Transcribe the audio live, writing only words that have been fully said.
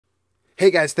Hey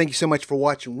guys, thank you so much for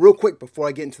watching. Real quick, before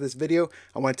I get into this video,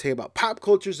 I want to tell you about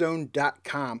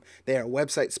popculturezone.com. They are a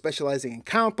website specializing in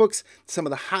comic books, some of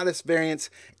the hottest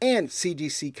variants, and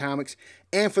CGC comics.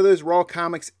 And for those raw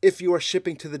comics, if you are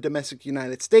shipping to the domestic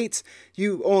United States,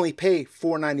 you only pay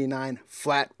 $4.99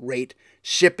 flat rate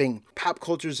shipping.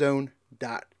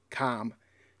 popculturezone.com.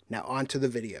 Now on to the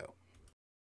video.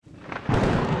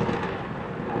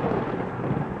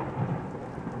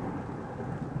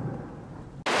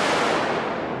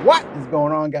 What is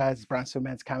going on, guys? It's Brian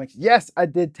Simpleman's Comics. Yes, I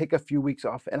did take a few weeks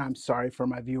off, and I'm sorry for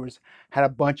my viewers. Had a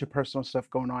bunch of personal stuff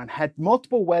going on. Had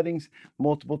multiple weddings,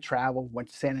 multiple travel. Went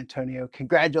to San Antonio.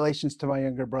 Congratulations to my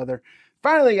younger brother.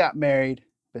 Finally got married.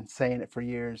 Been saying it for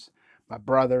years. My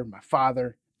brother, my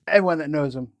father, everyone that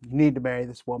knows him, you need to marry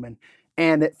this woman.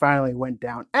 And it finally went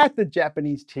down at the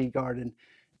Japanese Tea Garden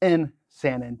in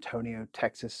San Antonio,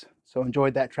 Texas. So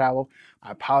enjoyed that travel.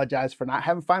 I apologize for not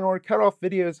having Final Order Cutoff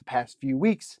videos the past few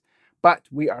weeks, but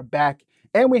we are back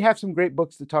and we have some great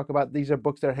books to talk about. These are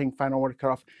books that are hitting Final Order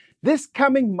Cutoff this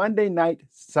coming Monday night,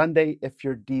 Sunday if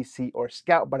you're DC or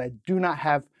Scout, but I do not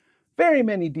have very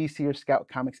many DC or Scout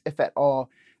comics, if at all,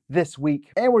 this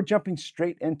week. And we're jumping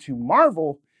straight into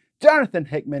Marvel. Jonathan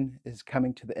Hickman is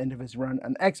coming to the end of his run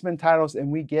on X-Men titles,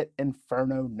 and we get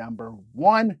Inferno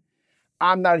 #1.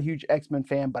 I'm not a huge X-Men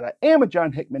fan, but I am a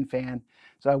John Hickman fan,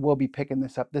 so I will be picking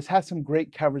this up. This has some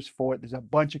great covers for it. There's a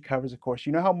bunch of covers, of course.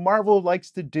 You know how Marvel likes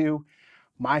to do.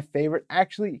 My favorite,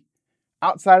 actually,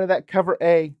 outside of that cover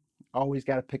A, always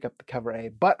got to pick up the cover A,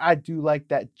 but I do like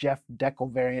that Jeff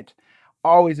Deckel variant.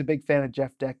 Always a big fan of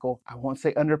Jeff Deckel. I won't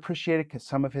say underappreciated because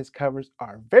some of his covers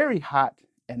are very hot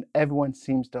and everyone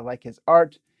seems to like his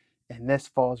art. And this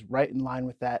falls right in line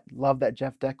with that. Love that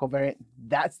Jeff Deckel variant.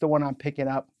 That's the one I'm picking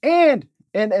up. And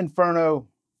in Inferno,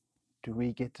 do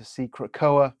we get to see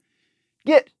Krakoa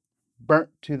get burnt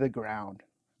to the ground?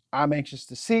 I'm anxious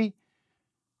to see.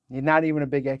 You're not even a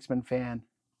big X-Men fan,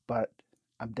 but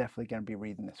I'm definitely going to be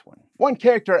reading this one. One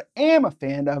character I am a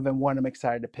fan of and one I'm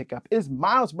excited to pick up is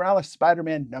Miles Morales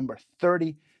Spider-Man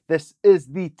 #30. This is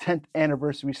the 10th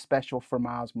anniversary special for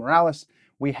Miles Morales.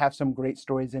 We have some great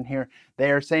stories in here.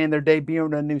 They are saying they're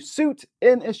debuting a new suit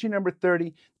in issue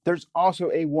 #30. There's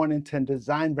also a 1 in 10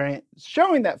 design variant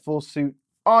showing that full suit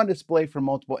on display from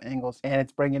multiple angles. And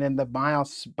it's bringing in the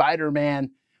Miles Spider-Man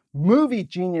movie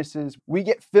geniuses. We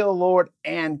get Phil Lord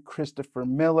and Christopher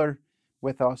Miller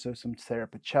with also some Sarah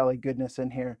Pichelli goodness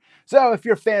in here. So if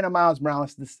you're a fan of Miles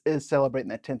Morales, this is celebrating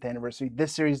that 10th anniversary.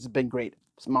 This series has been great.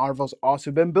 Marvel's also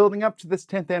been building up to this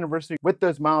 10th anniversary with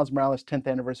those Miles Morales 10th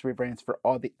anniversary variants for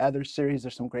all the other series.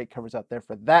 There's some great covers out there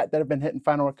for that have been hitting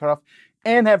Final Order Cutoff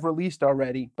and have released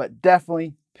already, but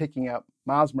definitely picking up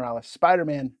Miles Morales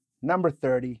Spider-Man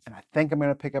 #30. And I think I'm going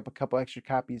to pick up a couple extra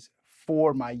copies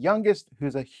for my youngest,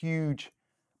 who's a huge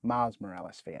Miles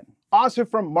Morales fan. Also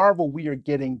from Marvel, we are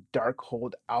getting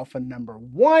Darkhold Alpha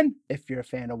 #1. If you're a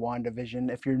fan of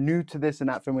WandaVision, if you're new to this and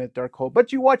not familiar with Darkhold,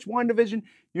 but you watch WandaVision,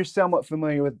 you're somewhat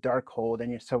familiar with Darkhold and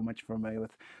you're so much familiar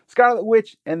with Scarlet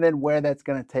Witch and then where that's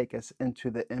going to take us into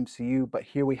the MCU. But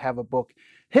here we have a book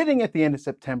hitting at the end of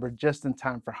September, just in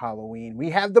time for Halloween.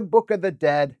 We have the Book of the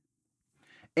Dead,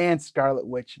 and Scarlet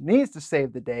Witch needs to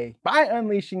save the day by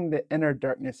unleashing the inner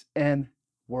darkness in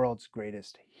World's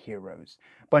Greatest Heroes.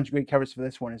 A bunch of great covers for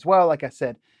this one as well. Like I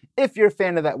said, if you're a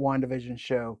fan of that WandaVision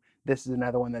show, this is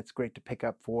another one that's great to pick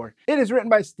up for. It is written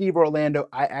by Steve Orlando.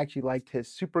 I actually liked his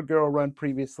Supergirl run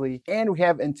previously. And we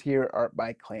have interior art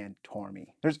by Clan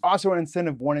Tormey. There's also an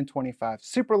incentive 1 in 25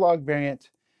 Superlog variant.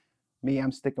 Me,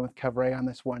 I'm sticking with cover A on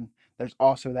this one. There's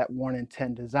also that 1 in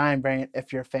 10 design variant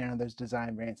if you're a fan of those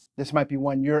design variants. This might be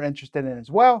one you're interested in as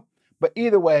well. But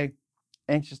either way,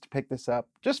 anxious to pick this up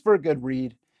just for a good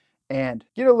read and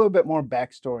get a little bit more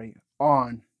backstory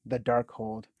on the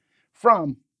Darkhold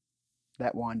from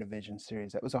that WandaVision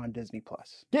series that was on Disney+.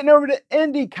 Getting over to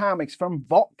indie comics from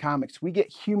Vault Comics, we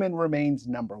get Human Remains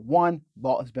 #1.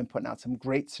 Vault has been putting out some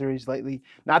great series lately.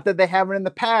 Not that they haven't in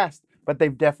the past, but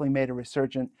they've definitely made a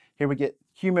resurgence. Here we get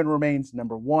Human Remains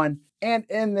 #1. And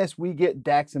in this, we get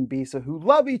Dax and Bisa, who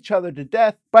love each other to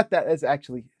death, but that is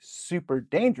actually super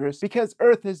dangerous because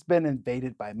Earth has been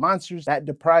invaded by monsters that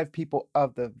deprive people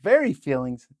of the very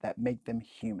feelings that make them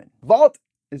human. Vault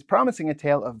is promising a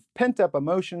tale of pent-up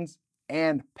emotions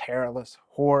and perilous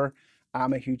horror.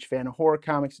 I'm a huge fan of horror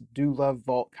comics, do love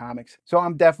Vault comics, so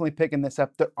I'm definitely picking this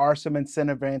up. There are some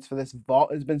incentive variants for this.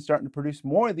 Vault has been starting to produce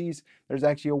more of these. There's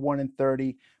actually a 1 in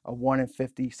 30, a 1 in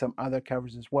 50, some other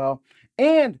covers as well.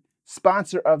 And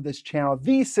sponsor of this channel,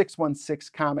 the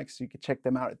 616 Comics. So you can check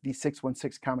them out at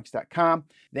the616comics.com.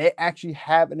 They actually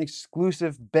have an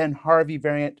exclusive Ben Harvey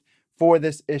variant for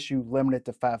this issue, limited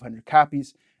to 500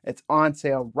 copies. It's on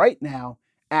sale right now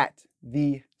at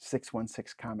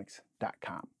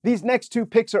the616comics.com. These next two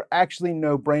picks are actually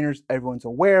no-brainers. Everyone's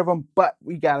aware of them, but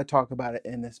we got to talk about it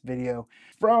in this video.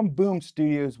 From Boom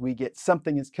Studios, we get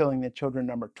Something is Killing the Children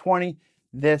number 20.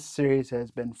 This series has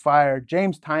been fire.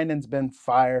 James Tynion's been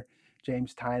fire.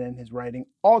 James Tynion is writing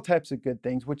all types of good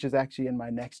things, which is actually in my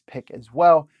next pick as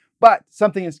well. But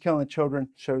Something is Killing Children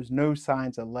shows no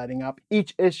signs of letting up.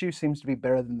 Each issue seems to be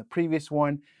better than the previous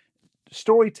one.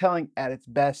 Storytelling at its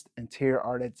best, interior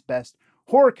art at its best,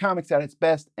 horror comics at its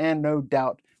best, and no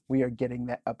doubt we are getting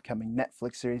that upcoming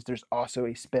Netflix series. There's also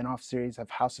a spin-off series of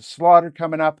House of Slaughter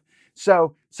coming up.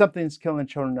 So Something is Killing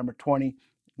Children number 20,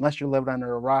 unless you're living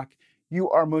under a rock, you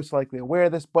are most likely aware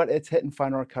of this, but it's hitting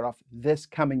Final Order Cutoff this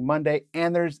coming Monday,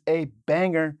 and there's a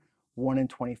banger 1 in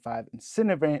 25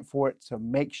 incentive variant for it, so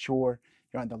make sure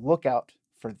you're on the lookout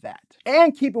for that.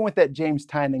 And keeping with that James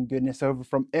Tynion goodness, over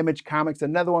from Image Comics,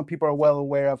 another one people are well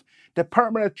aware of,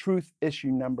 Department of Truth issue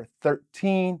number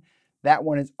 13. That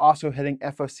one is also hitting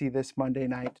FOC this Monday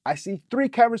night. I see 3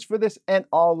 covers for this and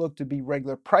all look to be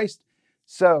regular priced.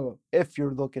 So if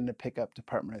you're looking to pick up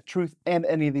Department of Truth and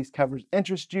any of these covers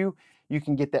interest you, you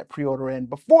can get that pre-order in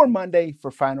before Monday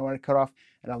for Final Order Cutoff.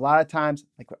 And a lot of times,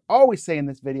 like we always say in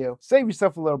this video, save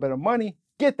yourself a little bit of money,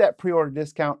 get that pre-order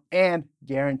discount, and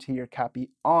guarantee your copy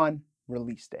on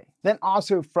release day. Then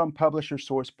also from publisher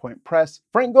SourcePoint Press,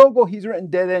 Frank Gogol, he's written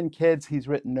Dead End Kids, he's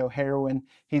written No Heroine,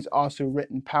 he's also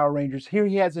written Power Rangers. Here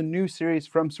he has a new series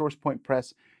from SourcePoint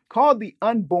Press called The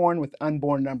Unborn with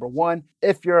Unborn number 1.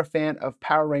 If you're a fan of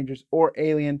Power Rangers or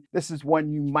Alien, this is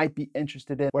one you might be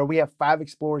interested in, where we have 5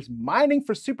 explorers mining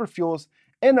for superfuels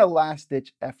in a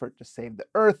last-ditch effort to save the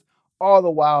Earth, all the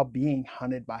while being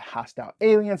hunted by hostile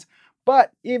aliens.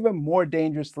 But even more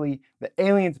dangerously, the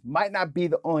aliens might not be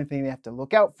the only thing they have to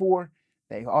look out for.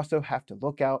 They also have to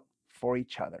look out for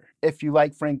each other. If you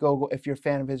like Frank Gogol, if you're a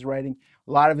fan of his writing,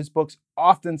 a lot of his books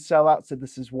often sell out, so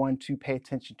this is one to pay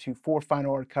attention to for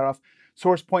Final Order Cutoff.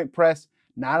 SourcePoint Press,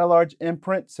 not a large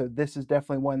imprint, so this is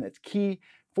definitely one that's key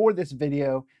for this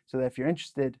video, so that if you're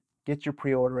interested, get your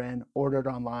pre-order in, order it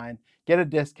online, get a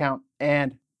discount,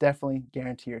 and definitely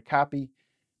guarantee your copy.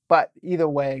 But either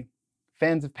way,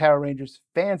 fans of Power Rangers,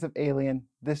 fans of Alien,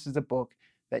 this is a book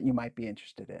that you might be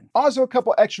interested in. Also, a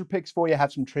couple extra picks for you. I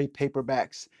have some trade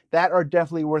paperbacks that are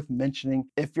definitely worth mentioning.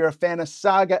 If you're a fan of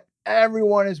Saga,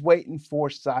 everyone is waiting for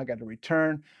Saga to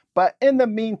return. But in the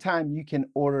meantime, you can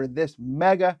order this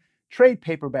mega trade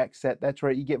paperback set. That's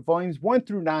right, you get volumes 1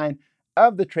 through 9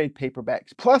 of the trade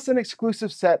paperbacks, plus an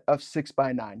exclusive set of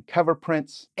 6x9 cover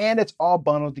prints, and it's all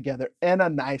bundled together in a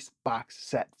nice box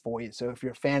set for you. So if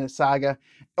you're a fan of Saga,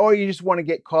 or you just want to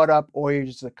get caught up, or you're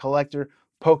just a collector,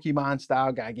 Pokemon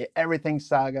style guy, get everything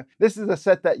Saga, this is a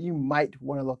set that you might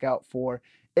want to look out for.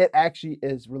 It actually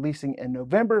is releasing in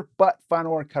November, but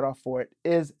Final Order Cutoff for it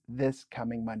is this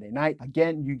coming Monday night.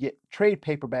 Again, you get trade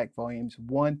paperback volumes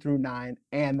 1 through 9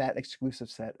 and that exclusive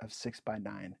set of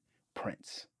 6x9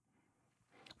 prints.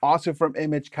 Also from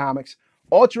Image Comics,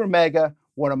 Ultra Mega,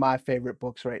 one of my favorite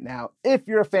books right now. If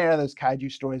you're a fan of those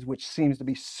kaiju stories, which seems to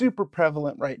be super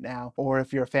prevalent right now, or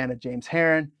if you're a fan of James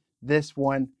Herron, this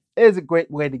one is a great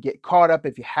way to get caught up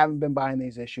if you haven't been buying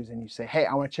these issues and you say, hey,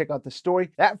 I want to check out the story.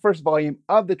 That first volume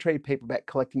of the trade paperback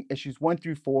collecting issues 1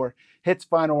 through 4 hits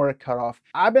Final Order Cutoff.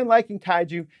 I've been liking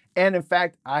kaiju, and in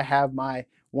fact, I have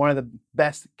one of the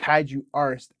best kaiju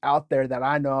artists out there that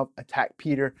I know of, Attack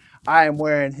Peter. I am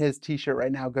wearing his t-shirt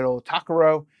right now, good old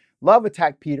Takaro. Love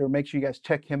Attack Peter. Make sure you guys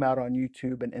check him out on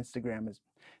YouTube and Instagram.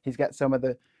 He's got some of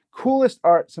the coolest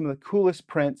art, some of the coolest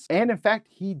prints, and in fact,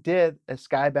 he did a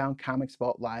Skybound Comics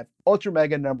Vault Live Ultra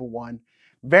Mega number 1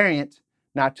 variant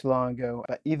not too long ago.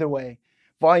 But either way,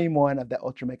 volume 1 of that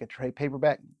Ultra Mega trade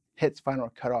paperback hits Final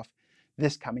Order Cutoff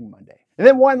this coming Monday. And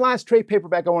then one last trade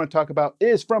paperback I want to talk about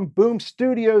is from Boom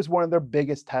Studios, one of their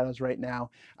biggest titles right now.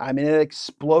 I mean, it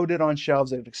exploded on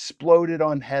shelves, it exploded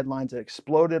on headlines, it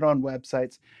exploded on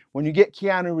websites. When you get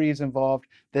Keanu Reeves involved,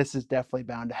 this is definitely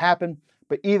bound to happen.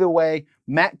 But either way,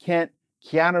 Matt Kent,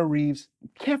 Keanu Reeves,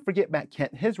 can't forget Matt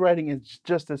Kent. His writing is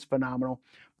just as phenomenal.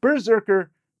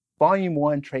 Berserker Volume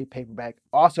 1 trade paperback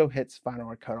also hits Final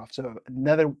Order Cutoff. So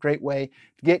another great way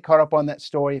to get caught up on that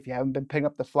story if you haven't been picking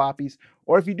up the floppies.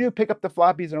 Or if you do pick up the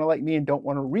floppies and are like me and don't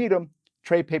want to read them,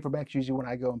 trade paperbacks usually when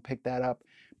I go and pick that up.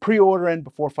 Pre-ordering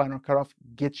before Final Order Cutoff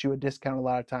gets you a discount a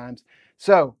lot of times.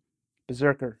 So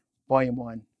Berserker Volume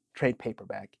 1 trade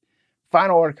paperback.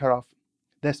 Final Order Cutoff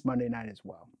this Monday night as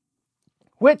well.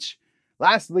 Which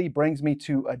lastly brings me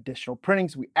to additional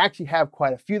printings. We actually have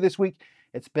quite a few this week.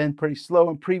 It's been pretty slow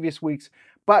in previous weeks,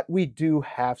 but we do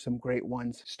have some great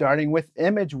ones. Starting with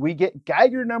Image, we get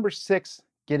Geiger number 6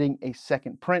 getting a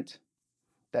second print.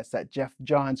 That's that Jeff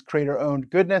Johns creator-owned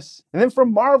goodness. And then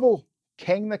from Marvel,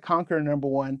 Kang the Conqueror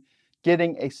 #1,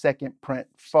 getting a second print,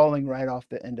 falling right off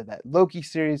the end of that Loki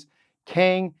series.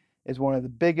 Kang is one of the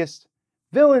biggest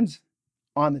villains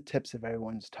on the tips of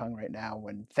everyone's tongue right now.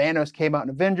 When Thanos came out in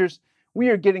Avengers, we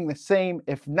are getting the same,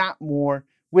 if not more,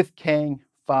 with Kang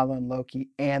following Loki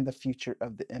and the future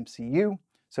of the MCU.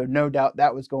 So no doubt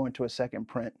that was going to a second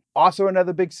print. Also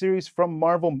another big series from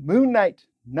Marvel, Moon Knight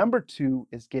 #2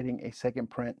 is getting a second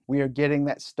print. We are getting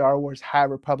that Star Wars High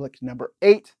Republic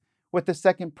 #8 with the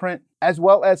second print, as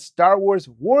well as Star Wars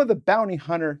War of the Bounty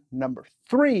Hunter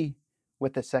 #3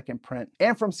 with the second print.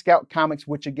 And from Scout Comics,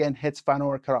 which again hits Final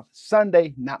Order Cutoff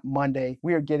Sunday, not Monday,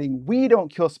 we are getting We Don't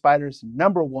Kill Spiders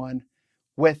 #1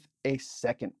 with a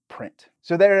second print.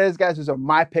 So there it is, guys. Those are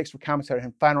my picks for comics that are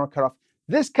in Final Order Cutoff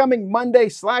this coming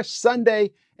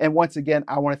Monday/Sunday. And once again,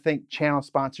 I want to thank channel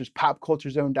sponsors,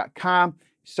 popculturezone.com.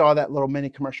 You saw that little mini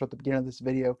commercial at the beginning of this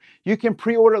video. You can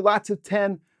pre-order lots of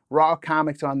 10 raw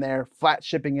comics on there, flat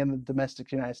shipping in the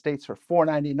domestic United States for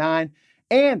 $4.99.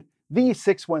 And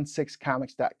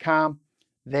the616comics.com.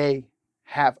 They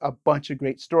have a bunch of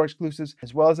great store exclusives,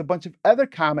 as well as a bunch of other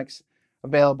comics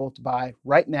available to buy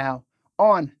right now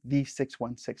on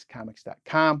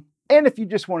the616comics.com. And if you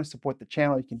just want to support the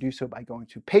channel, you can do so by going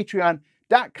to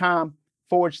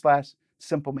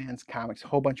patreon.com/Simpleman's Comics. A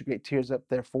whole bunch of great tiers up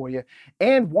there for you.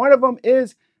 And one of them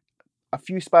is a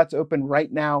few spots open right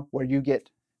now where you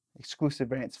get exclusive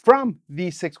variants from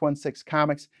the616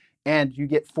 Comics, and you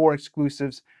get 4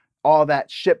 exclusives, all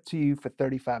that shipped to you for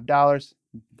 $35.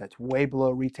 That's way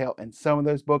below retail, and some of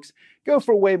those books go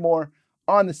for way more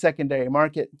on the secondary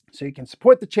market. So you can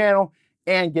support the channel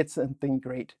and get something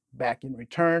great back in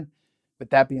return. With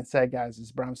that being said, guys, this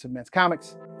is Brian with Simpleman's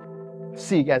Comics.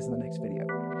 See you guys in the next video.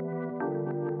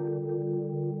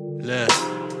 Look.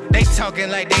 They talking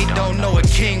like they don't know a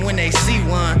king when they see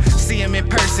one. See him in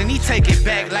person, he take it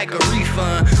back like a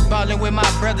refund. Ballin' with my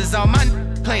brothers, all my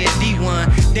playing D1.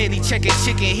 Daily checking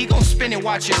chicken, he gon' spin it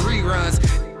watching reruns.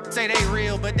 Say they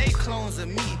real, but they clones of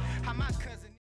me.